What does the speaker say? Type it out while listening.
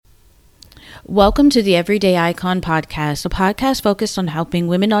Welcome to the Everyday Icon podcast, a podcast focused on helping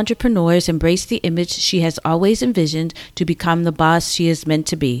women entrepreneurs embrace the image she has always envisioned to become the boss she is meant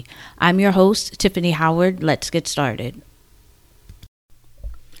to be. I'm your host, Tiffany Howard. Let's get started.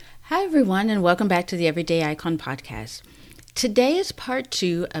 Hi, everyone, and welcome back to the Everyday Icon podcast. Today is part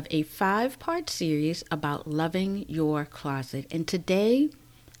 2 of a 5-part series about loving your closet. And today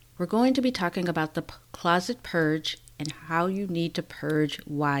we're going to be talking about the closet purge and how you need to purge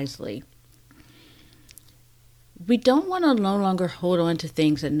wisely. We don't want to no longer hold on to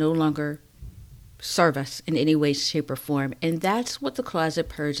things that no longer serve us in any way, shape, or form. And that's what the closet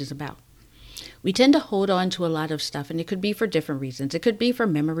purge is about. We tend to hold on to a lot of stuff, and it could be for different reasons. It could be for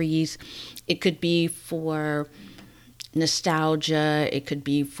memories. It could be for nostalgia. It could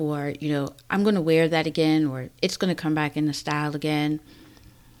be for, I'm going to wear that again, or it's going to come back in the style again.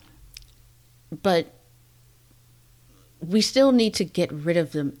 But we still need to get rid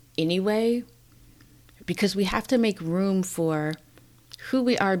of them anyway, because we have to make room for who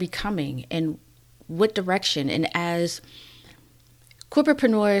we are becoming and what direction. And as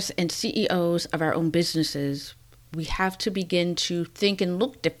corporatepreneurs and CEOs of our own businesses, we have to begin to think and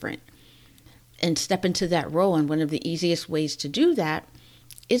look different and step into that role. And one of the easiest ways to do that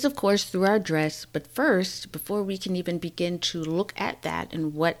is, of course, through our dress. But first, before we can even begin to look at that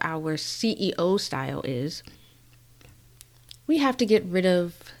and what our CEO style is, we have to get rid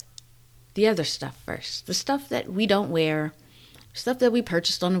of the other stuff first. The stuff that we don't wear, stuff that we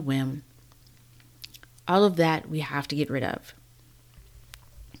purchased on a whim. All of that we have to get rid of.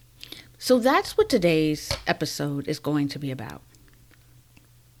 So that's what today's episode is going to be about.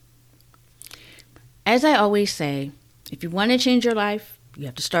 As I always say, if you want to change your life, you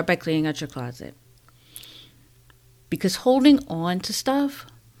have to start by cleaning out your closet. Because holding on to stuff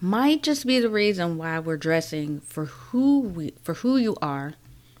might just be the reason why we're dressing for who you are,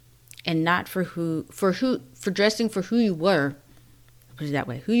 and not for dressing for who you were. Put it that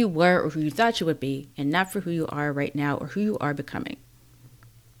way: who you were or who you thought you would be, and not for who you are right now or who you are becoming.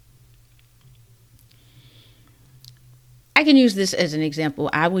 I can use this as an example.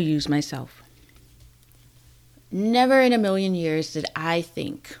 I will use myself. Never in a million years did I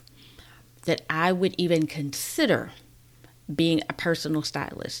think that I would even consider being a personal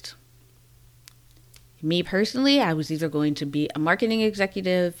stylist. Me personally, I was either going to be a marketing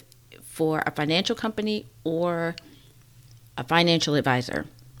executive for a financial company or a financial advisor.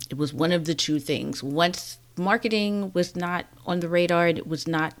 It was one of the two things. Once marketing was not on the radar, it was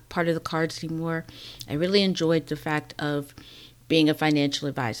not part of the cards anymore, I really enjoyed the fact of being a financial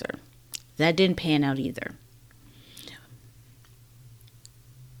advisor. That didn't pan out either.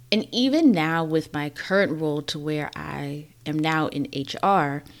 And even now, with my current role to where I am now in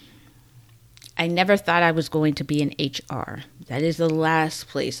HR, I never thought I was going to be in HR. That is the last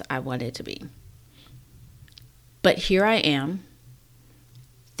place I wanted to be. But here I am.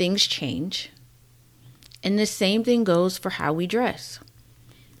 Things change. And the same thing goes for how we dress.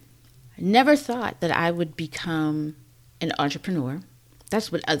 I never thought that I would become an entrepreneur.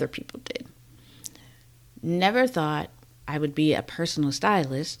 That's what other people did. Never thought I would be a personal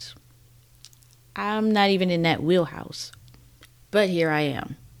stylist. I'm not even in that wheelhouse. But here I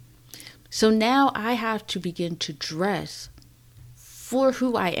am. So now I have to begin to dress for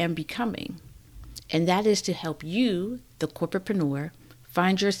who I am becoming. And that is to help you, the corporatepreneur,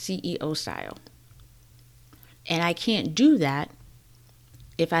 find your CEO style. And I can't do that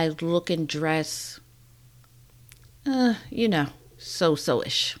if I look and dress,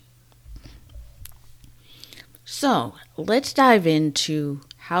 so-ish. So let's dive into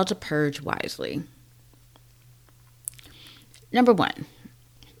how to purge wisely. Number 1.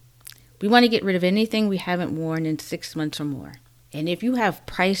 We want to get rid of anything we haven't worn in 6 months or more. And if you have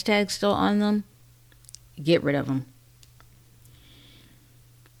price tags still on them, get rid of them.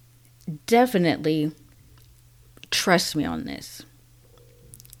 Definitely trust me on this.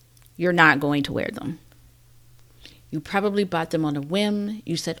 You're not going to wear them. You probably bought them on a whim.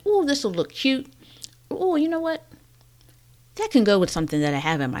 You said, oh, this will look cute. Oh, you know what? That can go with something that I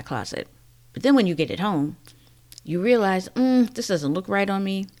have in my closet. But then when you get it home, you realize, this doesn't look right on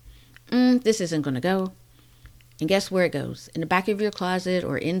me. This isn't going to go. And guess where it goes? In the back of your closet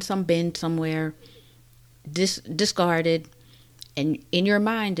or in some bin somewhere, discarded. And in your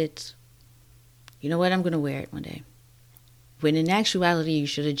mind, it's, you know what, I'm going to wear it one day. When in actuality, you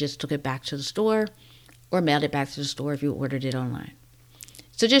should have just took it back to the store or mailed it back to the store if you ordered it online.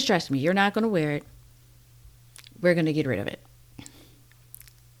 So just trust me, you're not going to wear it. We're going to get rid of it.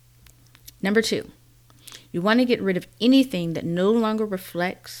 Number 2, you want to get rid of anything that no longer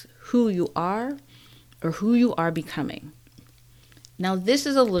reflects who you are or who you are becoming. Now, this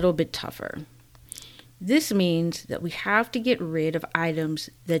is a little bit tougher. This means that we have to get rid of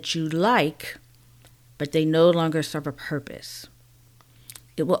items that you like, but they no longer serve a purpose.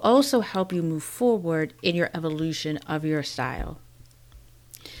 It will also help you move forward in your evolution of your style.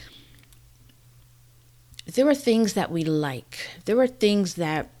 There are things that we like. There are things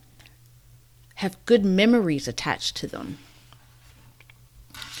that have good memories attached to them,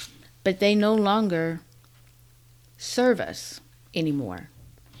 but they no longer serve us anymore.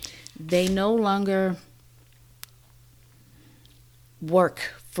 They no longer work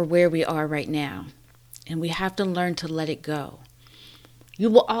for where we are right now, and we have to learn to let it go. You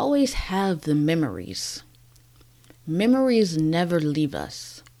will always have the memories. Memories never leave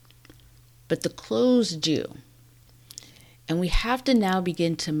us, but the clothes do. And we have to now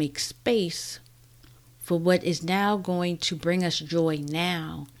begin to make space for what is now going to bring us joy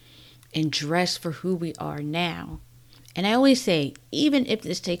now and dress for who we are now. And I always say, even if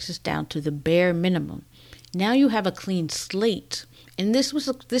this takes us down to the bare minimum, now you have a clean slate. And this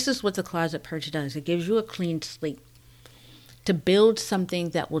is what the Closet Purge does. It gives you a clean slate to build something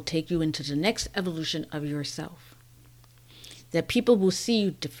that will take you into the next evolution of yourself. That people will see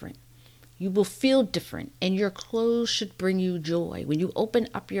you different. You will feel different, and your clothes should bring you joy. When you open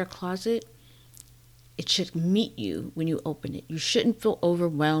up your closet, it should meet you when you open it. You shouldn't feel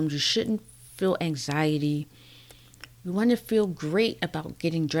overwhelmed. You shouldn't feel anxiety. You want to feel great about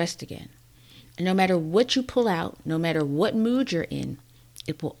getting dressed again. And no matter what you pull out, no matter what mood you're in,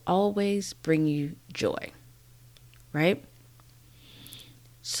 it will always bring you joy, right?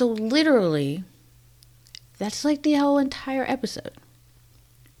 So literally, that's like the whole entire episode.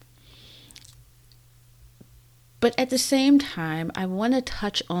 But at the same time, I want to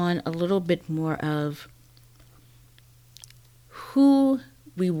touch on a little bit more of who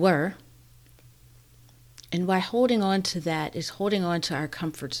we were, and why holding on to that is holding on to our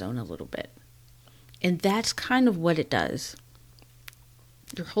comfort zone a little bit. And that's kind of what it does.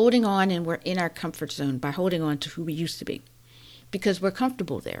 You're holding on, and we're in our comfort zone by holding on to who we used to be, because we're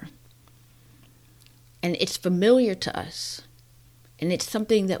comfortable there. And it's familiar to us, and it's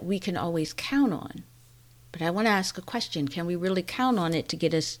something that we can always count on. But I want to ask a question. Can we really count on it to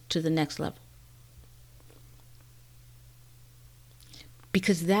get us to the next level?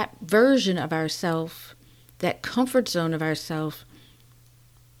 Because that version of ourselves, that comfort zone of ourselves,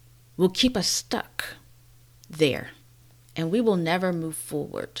 will keep us stuck there, and we will never move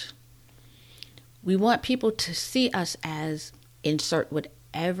forward. We want people to see us as, insert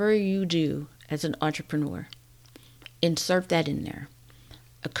whatever you do as an entrepreneur. Insert that in there.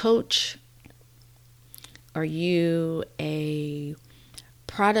 A coach. Are you a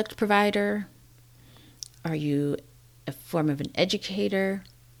product provider? Are you a form of an educator?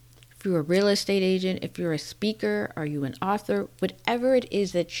 If you're a real estate agent, if you're a speaker, are you an author? Whatever it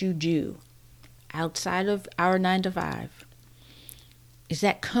is that you do outside of our 9 to 5, is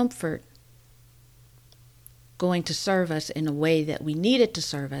that comfort going to serve us in a way that we need it to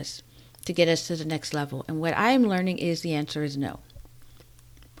serve us to get us to the next level? And what I'm learning is the answer is no.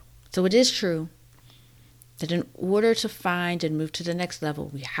 So it is true that in order to find and move to the next level,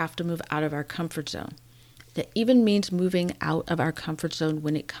 we have to move out of our comfort zone. That even means moving out of our comfort zone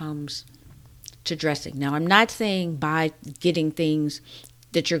when it comes to dressing. Now, I'm not saying by getting things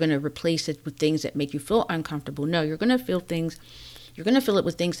that you're going to replace it with things that make you feel uncomfortable. No, you're going to feel it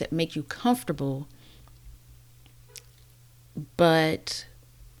with things that make you comfortable, but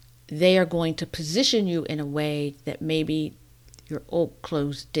they are going to position you in a way that maybe your old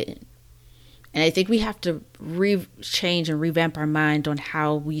clothes didn't. And I think we have to change and revamp our mind on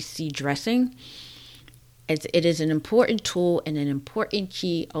how we see dressing. It is an important tool and an important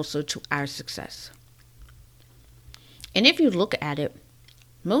key also to our success. And if you look at it,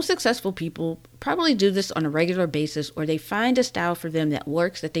 most successful people probably do this on a regular basis, or they find a style for them that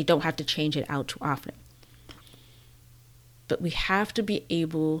works, that they don't have to change it out too often. But we have to be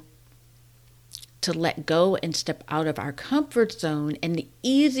able to let go and step out of our comfort zone. And the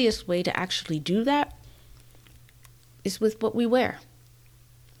easiest way to actually do that is with what we wear.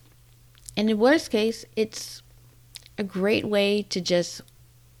 And in worst case, it's a great way to just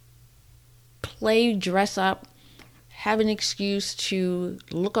dress up, have an excuse to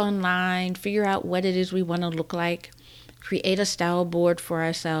look online, figure out what it is we want to look like, create a style board for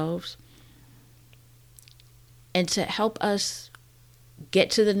ourselves, and to help us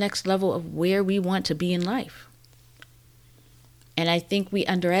get to the next level of where we want to be in life. And I think we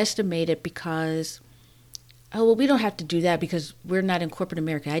underestimate it because, we don't have to do that because we're not in corporate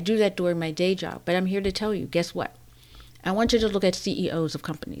America. I do that during my day job, but I'm here to tell you, guess what? I want you to look at CEOs of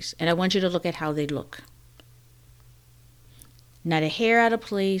companies, and I want you to look at how they look. Not a hair out of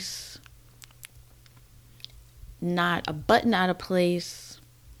place, not a button out of place.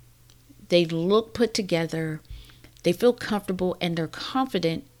 They look put together, they feel comfortable, and they're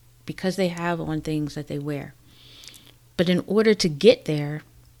confident because they have on things that they wear. But in order to get there,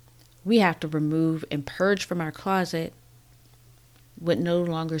 we have to remove and purge from our closet what no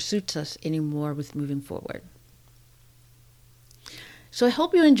longer suits us anymore with moving forward. So I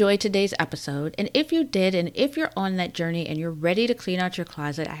hope you enjoyed today's episode. And if you did, and if you're on that journey and you're ready to clean out your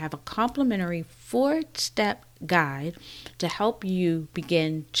closet, I have a complimentary 4-step guide to help you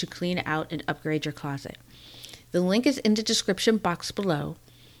begin to clean out and upgrade your closet. The link is in the description box below.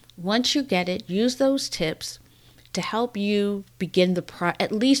 Once you get it, use those tips to help you begin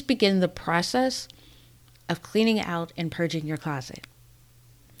at least begin the process of cleaning out and purging your closet.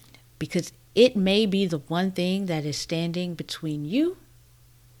 Because it may be the one thing that is standing between you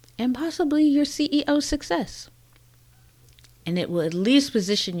and possibly your CEO's success. And it will at least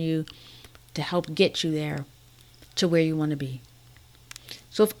position you to help get you there to where you want to be.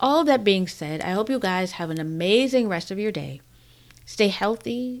 So with all that being said, I hope you guys have an amazing rest of your day. Stay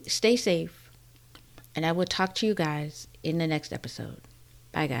healthy, stay safe, and I will talk to you guys in the next episode.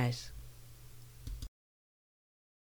 Bye, guys.